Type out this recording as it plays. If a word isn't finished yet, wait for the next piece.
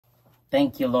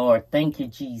Thank you, Lord. Thank you,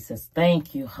 Jesus.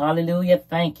 Thank you. Hallelujah.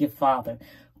 Thank you, Father.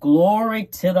 Glory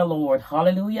to the Lord.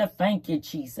 Hallelujah. Thank you,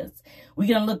 Jesus. We're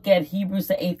going to look at Hebrews,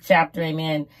 the 8th chapter.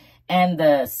 Amen. And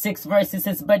the 6th verse. It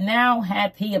says, but now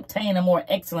hath he obtained a more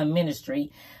excellent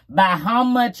ministry, by how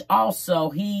much also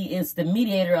he is the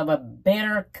mediator of a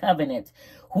better covenant,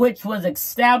 which was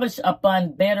established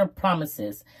upon better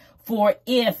promises. For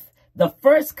if the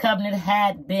first covenant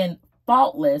had been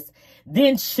faultless,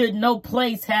 then should no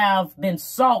place have been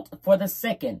sought for the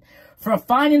second. For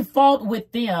finding fault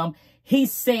with them, he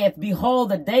saith, behold,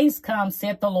 the days come,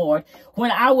 saith the Lord,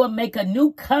 when I will make a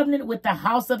new covenant with the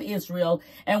house of Israel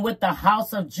and with the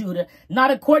house of Judah,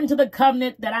 not according to the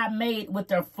covenant that I made with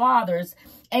their fathers,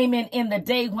 amen, in the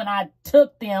day when I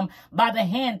took them by the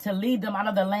hand to lead them out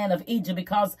of the land of Egypt,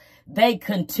 because they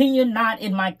continue not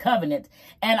in my covenant.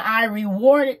 And I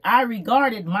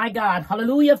regarded, my God,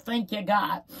 hallelujah, thank you,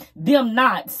 God, them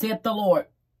not, saith the Lord.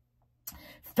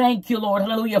 Thank you, Lord.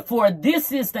 Hallelujah. For this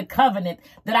is the covenant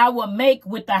that I will make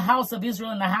with the house of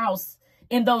Israel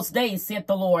in those days, saith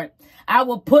the Lord. I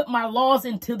will put my laws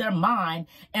into their mind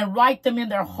and write them in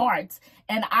their hearts.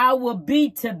 And I will be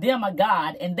to them a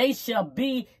God, and they shall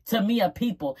be to me a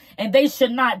people. And they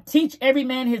should not teach every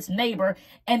man his neighbor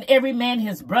and every man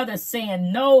his brother,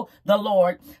 saying, know the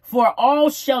Lord, for all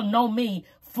shall know me,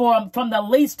 from the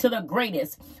least to the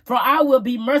greatest. For I will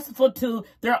be merciful to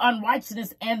their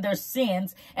unrighteousness and their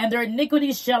sins, and their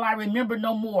iniquities shall I remember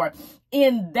no more.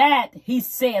 In that he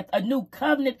saith, a new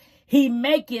covenant he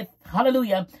maketh,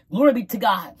 hallelujah, glory be to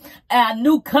God. A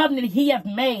new covenant he hath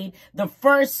made, the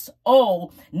first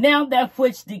old. Now that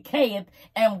which decayeth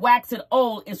and waxeth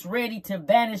old is ready to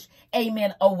vanish,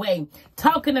 amen, away.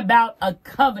 Talking about a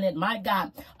covenant, my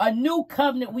God, a new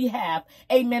covenant we have,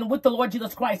 amen, with the Lord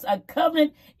Jesus Christ. A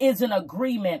covenant is an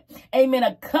agreement, amen,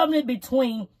 a covenant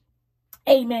between,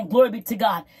 amen, glory be to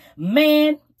God,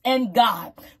 man and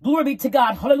God. Glory be to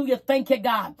God. Hallelujah. Thank you,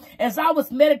 God. As I was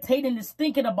meditating and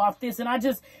thinking about this, and I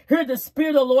just heard the Spirit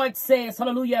of the Lord says,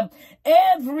 hallelujah,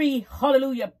 every,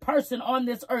 hallelujah, person on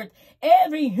this earth,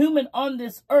 every human on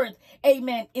this earth,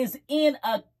 amen, is in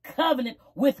a covenant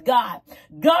with God.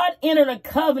 God entered a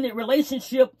covenant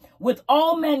relationship with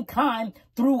all mankind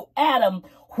through Adam,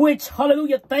 which,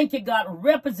 hallelujah, thank you, God,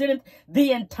 represented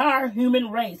the entire human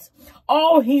race.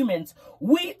 All humans,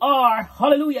 we are,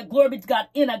 hallelujah, glory be to God,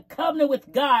 in a covenant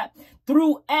with God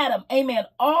through Adam. Amen.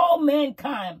 All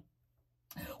mankind.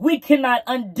 We cannot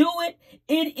undo it.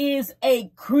 It is a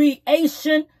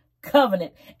creation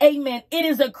covenant. Amen. It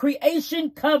is a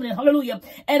creation covenant. Hallelujah.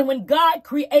 And when God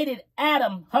created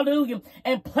Adam, hallelujah,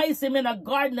 and placed him in a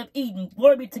Garden of Eden,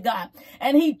 glory be to God,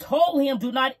 and he told him,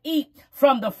 do not eat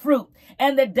from the fruit.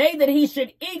 And the day that he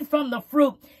should eat from the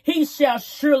fruit, he shall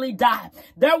surely die.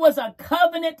 There was a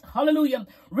covenant, hallelujah,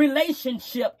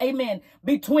 relationship, amen,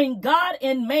 between God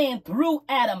and man through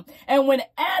Adam. And when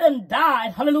Adam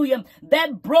died, hallelujah,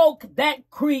 that broke that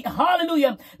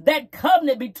hallelujah, that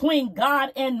covenant between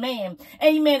God and man.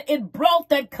 Amen. It broke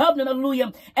that covenant,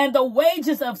 hallelujah. And the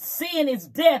wages of sin is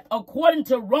death, according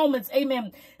to Romans,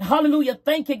 amen. Hallelujah.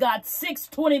 Thank you, God.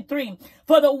 6:23.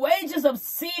 For the wages of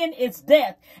sin is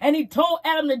death. And he told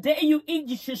Adam, the day you eat,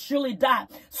 you should surely die.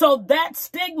 So that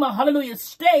stigma, hallelujah,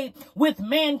 stayed with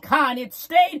mankind. It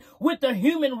stayed with the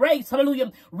human race,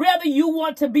 hallelujah. Whether you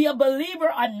want to be a believer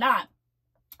or not,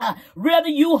 whether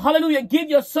you, hallelujah, give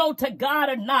your soul to God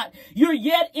or not, you're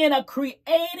yet in a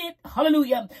created,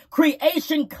 hallelujah,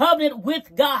 creation covenant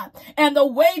with God. And the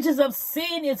wages of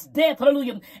sin is death,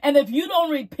 hallelujah. And if you don't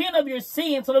repent of your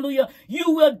sins, hallelujah, you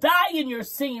will die in your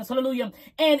sins, hallelujah.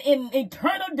 And in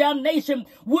eternal damnation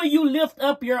will you lift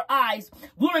up your eyes.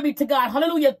 Glory be to God,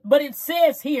 hallelujah. But it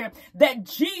says here that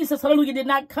Jesus, hallelujah, did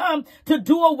not come to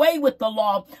do away with the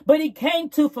law, but he came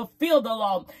to fulfill the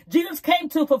law. Jesus came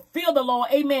to fulfill the law,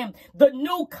 amen. The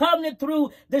new covenant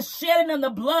through the shedding of the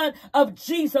blood of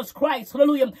Jesus Christ,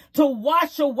 hallelujah, to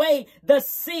wash away the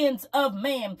sins of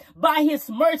man by his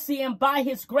mercy and by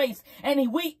his grace.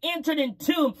 And we entered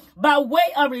into, by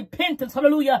way of repentance,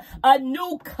 hallelujah, a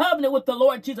new covenant with the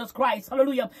Lord Jesus Christ,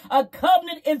 hallelujah. A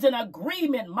covenant is an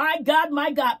agreement, my God,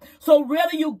 my God. So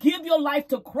whether you give your life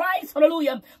to Christ,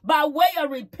 hallelujah, by way of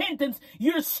repentance,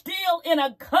 you're still in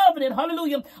a covenant,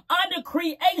 hallelujah, under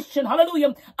creation,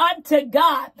 hallelujah, unto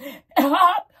God.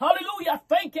 Hallelujah.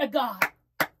 Thank you, God.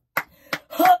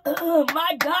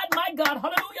 My God,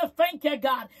 hallelujah, thank you,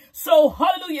 God. So,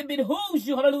 hallelujah, it behooves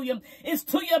you, hallelujah, it's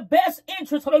to your best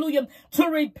interest, hallelujah, to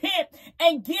repent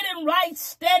and get in right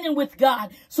standing with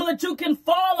God so that you can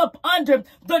fall up under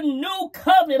the new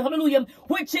covenant, hallelujah,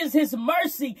 which is his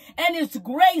mercy and his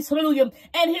grace, hallelujah,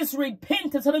 and his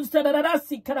repentance.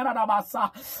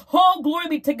 Oh, glory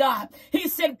be to God. He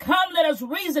said, come, let us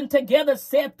reason together,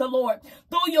 saith the Lord.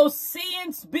 Though your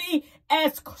sins be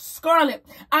as scarlet,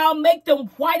 I'll make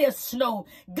them white as snow.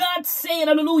 God saying,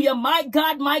 hallelujah, my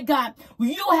God,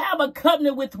 you have a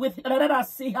covenant with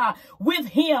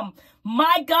him.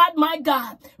 My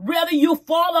God, whether you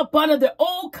fall up under the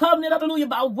old covenant, hallelujah,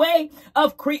 by way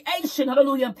of creation,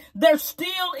 hallelujah, there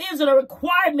still is a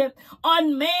requirement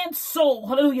on man's soul,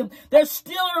 hallelujah. There's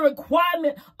still a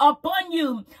requirement upon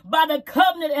you by the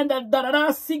covenant and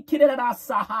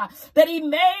that he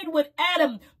made with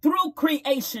Adam through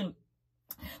creation.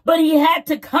 But he had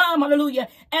to come, hallelujah,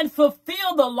 and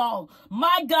fulfill the law.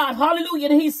 My God, hallelujah.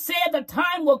 And he said the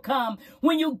time will come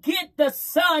when you get the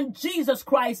Son, Jesus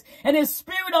Christ, and his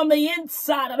Spirit on the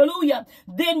inside, hallelujah.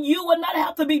 Then you will not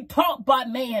have to be taught by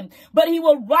man, but he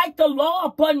will write the law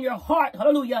upon your heart,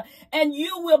 hallelujah. And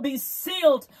you will be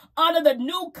sealed under the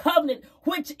new covenant,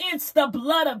 which is the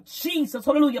blood of Jesus,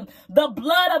 hallelujah. The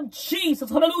blood of Jesus,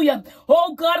 hallelujah.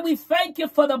 Oh God, we thank you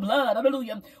for the blood,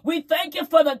 hallelujah. We thank you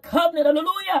for the covenant,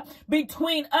 hallelujah,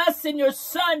 between us and your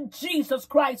Son, Jesus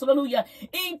Christ, hallelujah.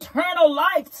 Eternal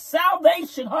life,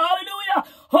 salvation, hallelujah.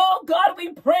 Oh God,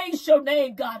 we praise your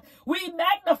name, God. We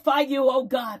magnify you, oh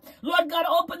God. Lord God,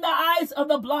 open the eyes of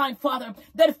the blind, Father,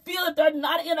 that feel that they're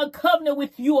not in a covenant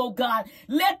with you, oh God.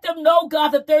 Let them know, God,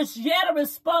 that there's yet a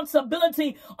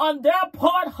responsibility on their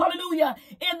part, hallelujah,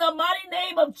 in the mighty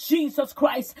name of Jesus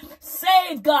Christ.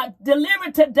 Save, God,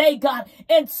 deliver today, God,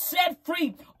 and set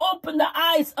free. Open the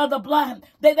eyes of the blind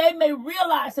that they may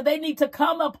realize that they need to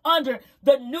come up under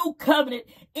the new covenant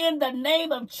in the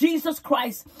name of Jesus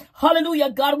Christ.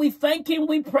 Hallelujah, God, we thank you and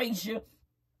we praise you.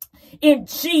 In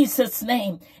Jesus'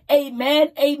 name,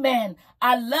 amen, amen.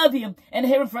 I love you, and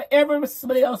heaven forever.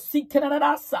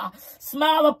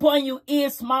 Smile upon you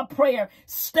is my prayer.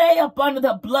 Stay up under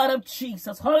the blood of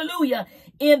Jesus. Hallelujah,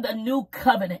 in the new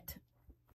covenant.